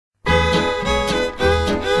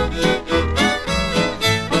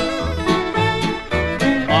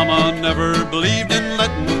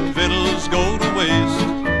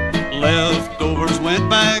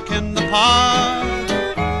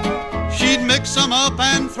mix 'em up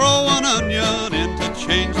and throw an onion in to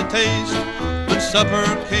change the taste. When supper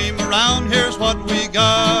came around, here's what we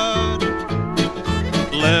got.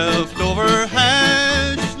 Leftover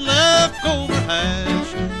hash, leftover hash.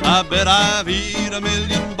 I bet I've eat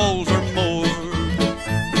 1,000,000 bowls or more.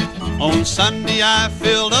 On Sunday I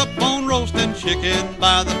filled up on roasting chicken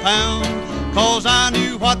by the pound, 'cause I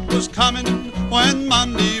knew what was coming when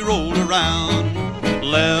Monday rolled around.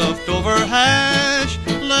 Leftover hash,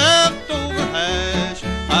 leftover hash.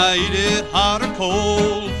 I eat it hot or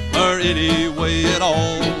cold, or any way at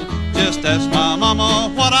all. Just ask my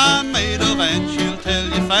mama what I'm made of and she'll tell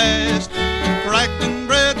you fast. Cracked and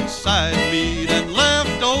bread and side meat and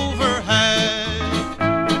leftover hash.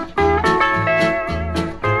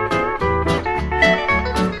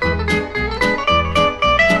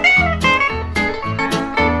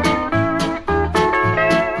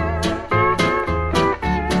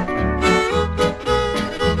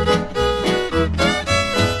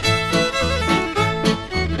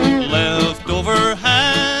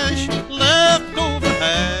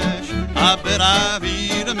 I've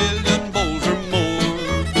eat 1,000,000 bowls or more.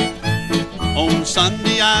 On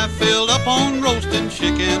Sunday I filled up on roasting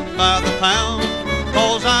chicken by the pound,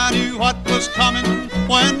 'cause I knew what was coming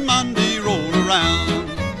when Monday rolled around.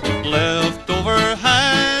 Leftover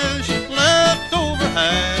hash, leftover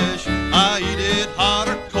hash. I eat it hot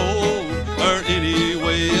or cold, or any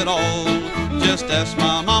way at all. Just ask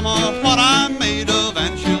my mama what I'm made of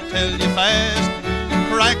and she'll tell you fast.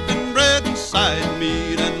 Cracked and bread and side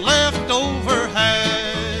meat and leftover hash.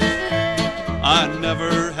 I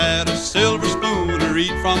never had a silver spoon or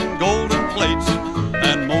eat from golden plates,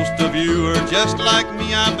 and most of you are just like me,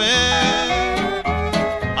 I bet.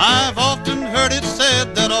 I've often heard it said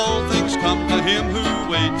that all things come to him who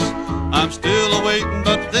waits. I'm still a-waiting,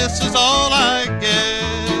 but this is all I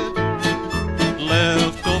get.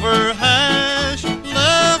 Leftover hash,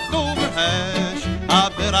 leftover hash. I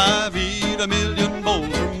bet I've eat 1,000,000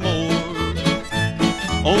 bowls or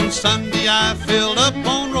more. On Sunday I filled up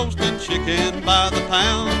on roasted chicken by the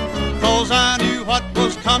pound, 'cause I knew what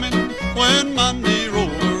was coming when Monday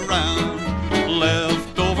rolled around.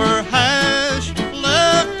 Leftover hash,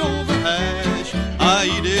 leftover hash. I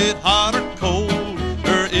eat it hot or cold,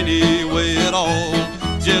 or any way at all.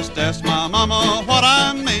 Just ask my mama what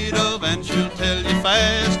I'm made of and she'll tell you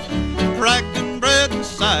fast. Cracked and bread and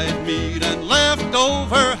side meat and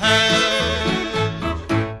leftover